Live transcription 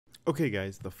Okay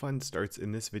guys, the fun starts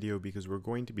in this video because we're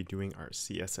going to be doing our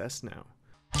CSS now.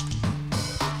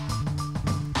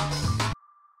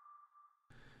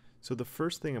 So the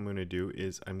first thing I'm going to do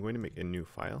is I'm going to make a new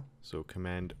file. So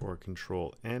Command or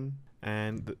Control N,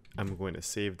 and I'm going to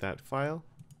save that file.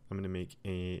 I'm going to make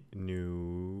a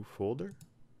new folder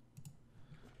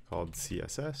called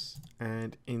CSS,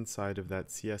 and inside of that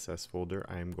CSS folder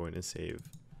I'm going to save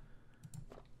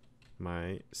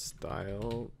my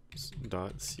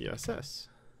styles.css.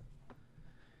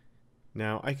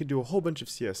 Now I could do a whole bunch of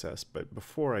CSS, but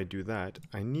before I do that,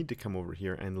 I need to come over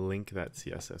here and link that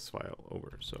CSS file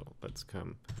over. So let's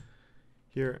come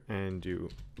here and do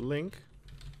link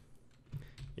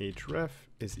href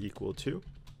is equal to,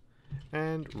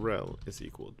 and rel is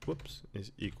equal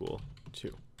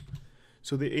to.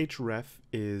 So the href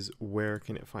is where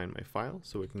can it find my file,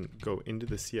 so it can go into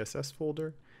the CSS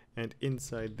folder, and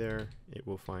inside there it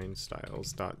will find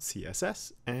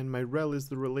styles.css, and my rel is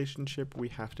the relationship. We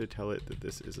have to tell it that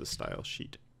this is a style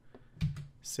sheet.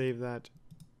 Save that,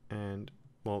 and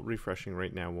well, refreshing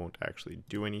right now won't actually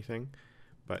do anything,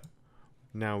 but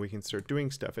now we can start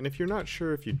doing stuff. And if you're not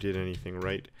sure if you did anything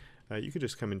right, you could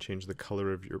just come and change the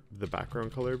color of the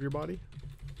background color of your body.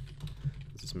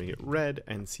 Let's just make it red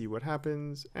and see what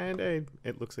happens, and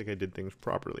it looks like I did things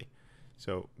properly.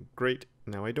 So great.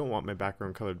 Now I don't want my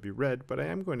background color to be red, but I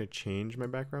am going to change my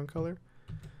background color.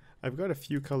 I've got a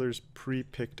few colors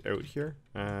pre-picked out here,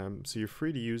 so you're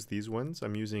free to use these ones.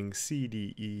 I'm using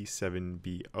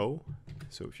CDE7BO,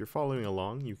 so if you're following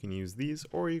along you can use these,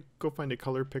 or you go find a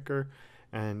color picker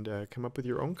and come up with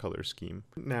your own color scheme.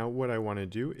 Now what I want to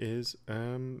do is,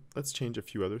 let's change a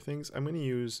few other things. I'm going to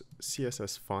use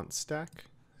Css Font Stack.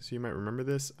 So you might remember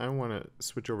this. I want to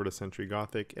switch over to Century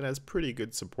Gothic. It has pretty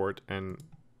good support and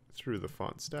through the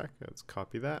font stack. Let's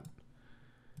copy that.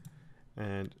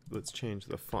 And let's change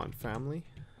the font family.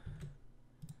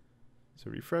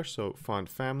 So refresh, so font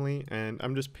family, and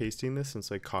I'm just pasting this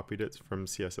since I copied it from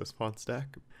CSS Font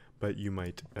Stack, but you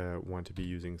might want to be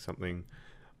using something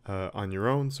on your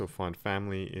own. So font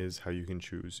family is how you can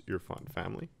choose your font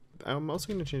family. I'm also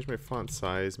going to change my font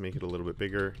size, make it a little bit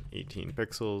bigger, 18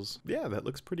 pixels. Yeah, that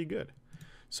looks pretty good.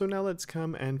 So now let's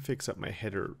come and fix up my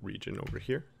header region over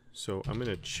here. So I'm going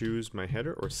to choose my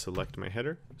header, or select my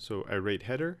header. So I rate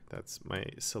header, that's my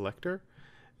selector,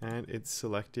 and it's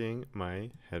selecting my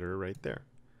header right there.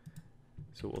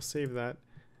 So we'll save that,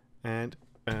 and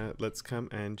let's come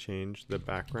and change the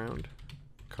background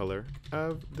color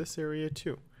of this area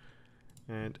too.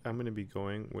 And I'm going to be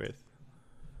going with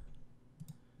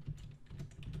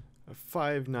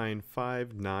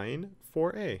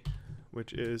 59594A,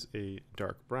 which is a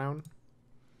dark brown.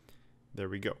 There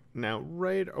we go. Now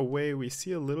right away we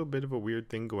see a little bit of a weird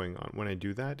thing going on. When I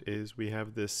do that is we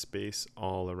have this space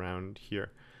all around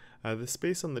here. The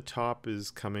space on the top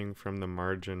is coming from the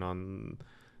margin on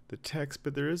the text,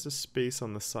 but there is a space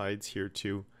on the sides here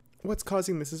too. What's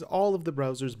causing this is all of the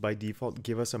browsers by default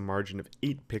give us a margin of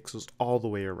 8 pixels all the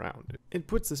way around. It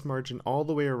puts this margin all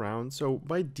the way around, so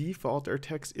by default our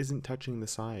text isn't touching the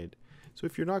side. So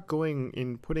if you're not going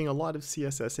in putting a lot of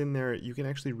CSS in there, you can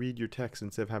actually read your text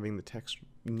instead of having the text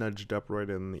nudged up right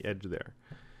on the edge there.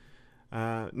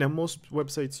 Now most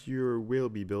websites you will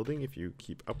be building, if you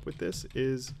keep up with this,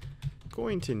 is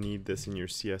going to need this in your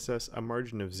CSS, a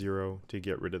margin of 0 to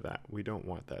get rid of that. We don't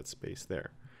want that space there.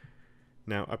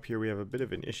 Now up here we have a bit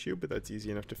of an issue, but that's easy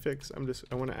enough to fix. I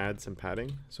want to add some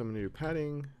padding. So I'm going to do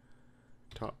padding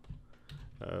top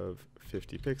of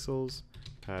 50 pixels,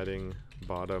 padding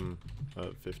bottom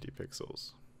of 50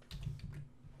 pixels.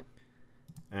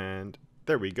 And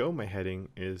there we go, my heading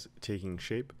is taking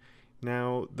shape.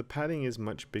 Now the padding is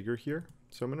much bigger here.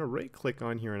 So I'm going to right click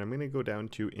on here and I'm going to go down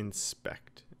to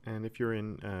inspect. And if you're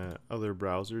in other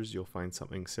browsers, you'll find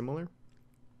something similar.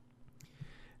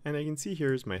 And I can see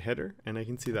here's my header, and I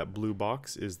can see that blue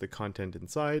box is the content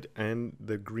inside, and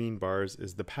the green bars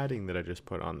is the padding that I just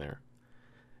put on there.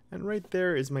 And right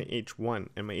there is my H1,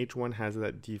 and my H1 has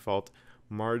that default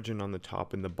margin on the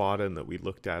top and the bottom that we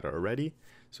looked at already.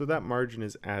 So that margin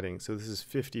is adding. So this is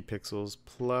 50 pixels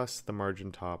plus the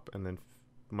margin top, and then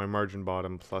my margin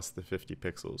bottom plus the 50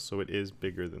 pixels. So it is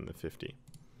bigger than the 50.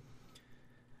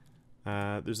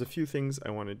 There's a few things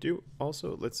I want to do.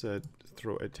 Also, let's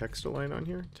throw a text align on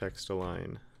here. Text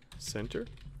align center.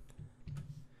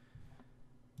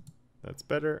 That's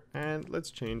better. And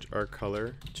let's change our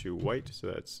color to white. So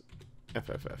that's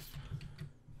FFF.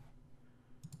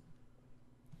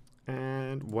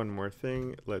 And one more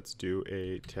thing. Let's do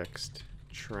a text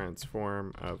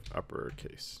transform of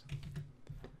uppercase.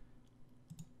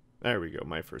 There we go.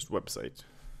 My first website.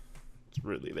 It's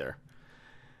really there.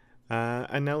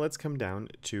 And now let's come down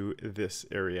to this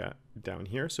area down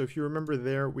here. So if you remember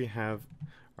there, we have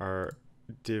our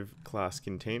div class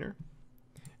container.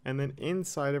 And then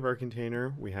inside of our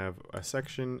container, we have a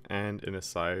section and an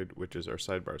aside, which is our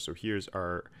sidebar. So here's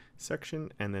our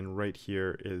section, and then right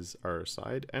here is our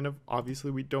aside. And obviously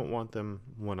we don't want them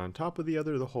one on top of the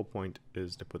other. The whole point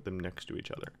is to put them next to each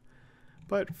other.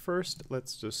 But first,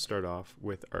 let's just start off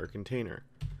with our container.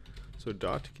 So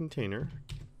dot container,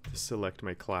 to select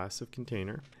my class of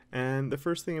container. And the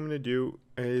first thing I'm going to do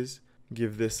is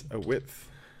give this a width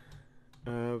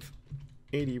of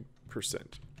 80%.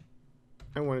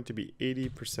 I want it to be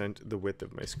 80% the width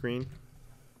of my screen.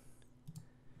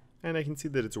 And I can see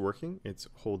that it's working. It's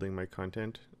holding my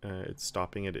content. It's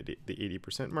stopping it at the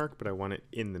 80% mark, but I want it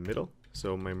in the middle.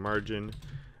 So my margin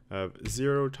of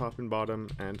 0 top and bottom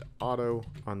and auto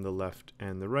on the left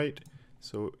and the right.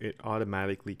 So it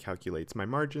automatically calculates my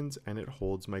margins and it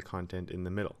holds my content in the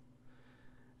middle.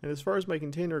 And as far as my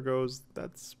container goes,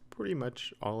 that's pretty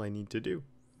much all I need to do.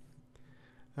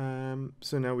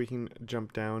 So now we can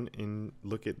jump down and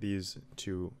look at these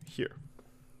two here.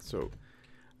 So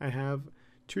I have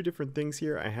two different things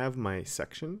here. I have my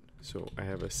section. So I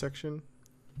have a section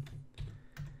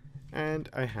and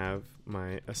I have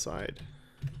my aside.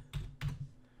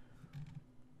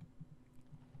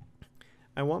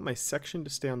 I want my section to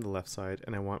stay on the left side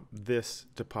and I want this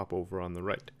to pop over on the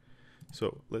right.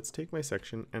 So let's take my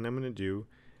section and I'm going to do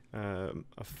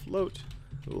a float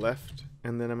left,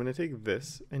 and then I'm going to take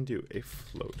this and do a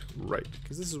float right,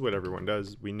 because this is what everyone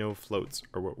does. We know floats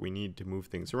are what we need to move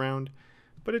things around,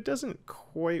 but it doesn't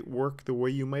quite work the way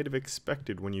you might have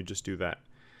expected when you just do that.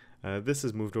 This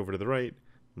is moved over to the right.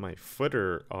 My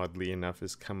footer, oddly enough,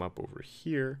 has come up over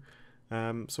here.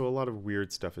 So a lot of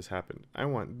weird stuff has happened. I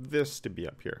want this to be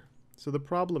up here. So the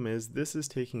problem is this is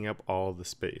taking up all the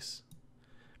space.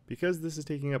 Because this is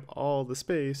taking up all the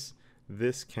space,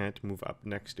 this can't move up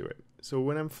next to it. So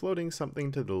when I'm floating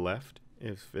something to the left,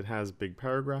 if it has big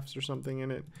paragraphs or something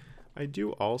in it, I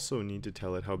do also need to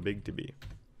tell it how big to be.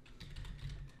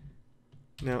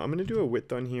 Now I'm going to do a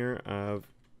width on here of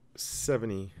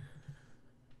 70%.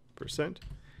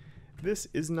 This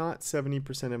is not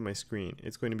 70% of my screen.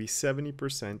 It's going to be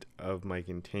 70% of my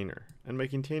container. And my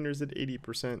container is at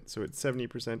 80%, so it's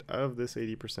 70% of this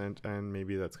 80%, and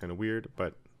maybe that's kind of weird,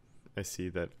 but I see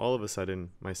that all of a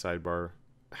sudden my sidebar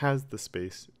has the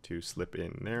space to slip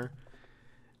in there.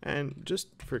 And just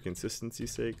for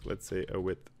consistency's sake, let's say a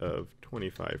width of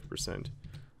 25%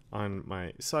 on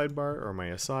my sidebar or my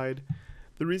aside.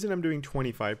 The reason I'm doing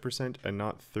 25% and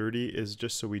not 30 is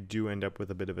just so we do end up with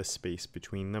a bit of a space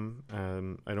between them.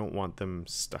 I don't want them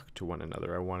stuck to one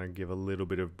another. I want to give a little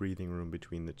bit of breathing room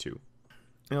between the two.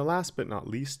 Now last but not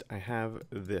least, I have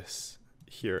this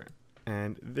here.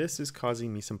 And this is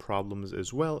causing me some problems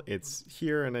as well. It's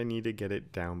here and I need to get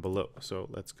it down below. So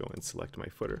let's go and select my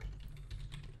footer.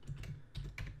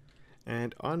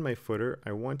 And on my footer,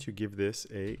 I want to give this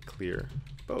a clear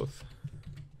both.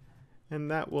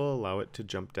 And that will allow it to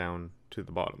jump down to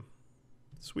the bottom.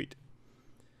 Sweet.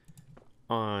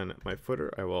 On my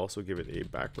footer, I will also give it a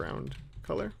background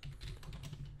color.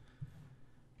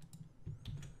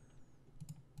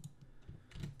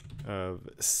 Of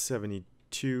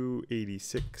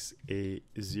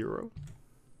 7286A0.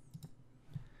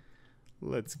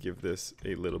 Let's give this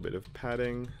a little bit of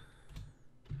padding.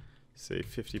 Say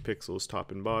 50 pixels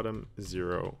top and bottom,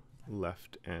 0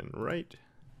 left and right.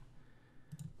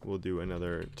 We'll do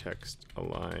another text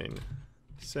align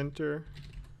center.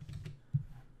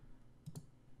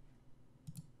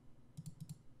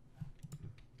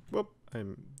 Whoop, I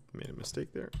made a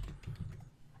mistake there.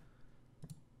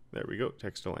 There we go,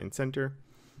 text align center.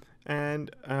 And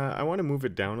I want to move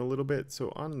it down a little bit.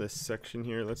 So on this section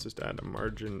here, let's just add a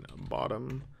margin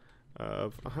bottom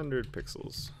of 100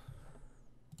 pixels.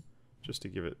 Just to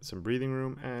give it some breathing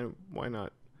room. And why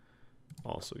not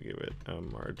also give it a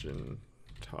margin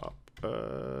top.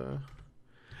 I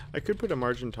could put a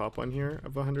margin top on here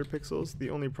of 100 pixels. The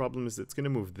only problem is it's going to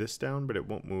move this down, but it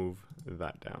won't move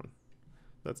that down.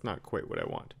 That's not quite what I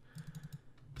want.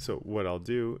 So what I'll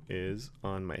do is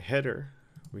on my header,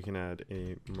 we can add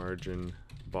a margin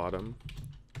bottom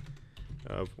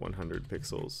of 100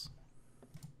 pixels.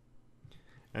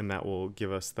 And that will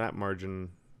give us that margin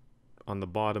on the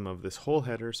bottom of this whole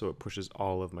header, so it pushes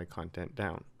all of my content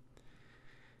down.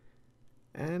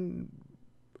 And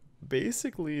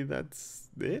basically that's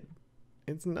it.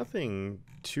 It's nothing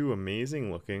too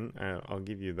amazing looking, I'll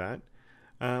give you that.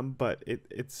 But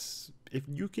it's if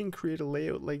you can create a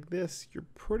layout like this, you're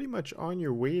pretty much on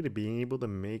your way to being able to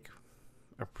make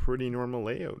a pretty normal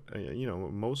layout. You know,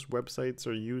 most websites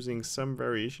are using some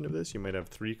variation of this. You might have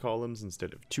 3 columns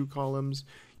instead of 2 columns.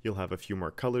 You'll have a few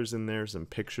more colors in there, some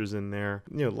pictures in there,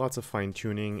 you know, lots of fine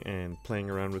tuning and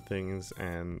playing around with things,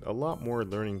 and a lot more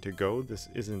learning to go. This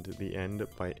isn't the end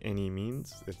by any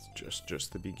means. It's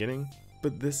just the beginning.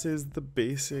 But this is the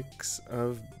basics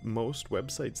of most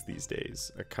websites these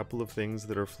days. A couple of things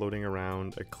that are floating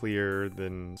around, a clear,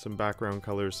 then some background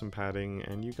colors, some padding,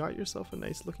 and you got yourself a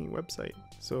nice looking website.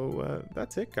 So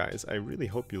that's it, guys. I really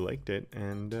hope you liked it.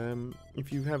 And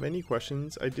if you have any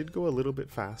questions, I did go a little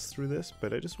bit fast through this,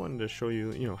 but I just wanted to show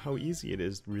you, you know, how easy it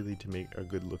is really to make a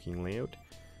good looking layout.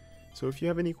 So if you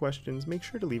have any questions, make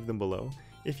sure to leave them below.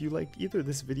 If you liked either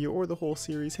this video or the whole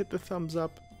series, hit the thumbs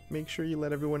up. Make sure you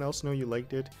let everyone else know you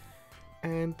liked it.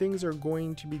 And things are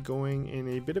going to be going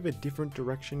in a bit of a different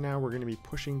direction now. We're going to be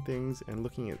pushing things and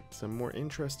looking at some more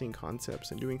interesting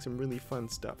concepts and doing some really fun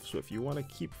stuff. So if you want to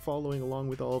keep following along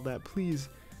with all of that, please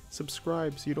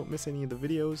subscribe so you don't miss any of the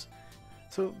videos.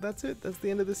 So that's it. That's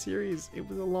the end of the series. It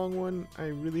was a long one. I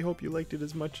really hope you liked it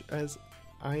as much as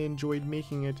I enjoyed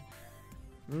making it.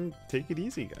 Take it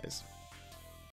easy, guys.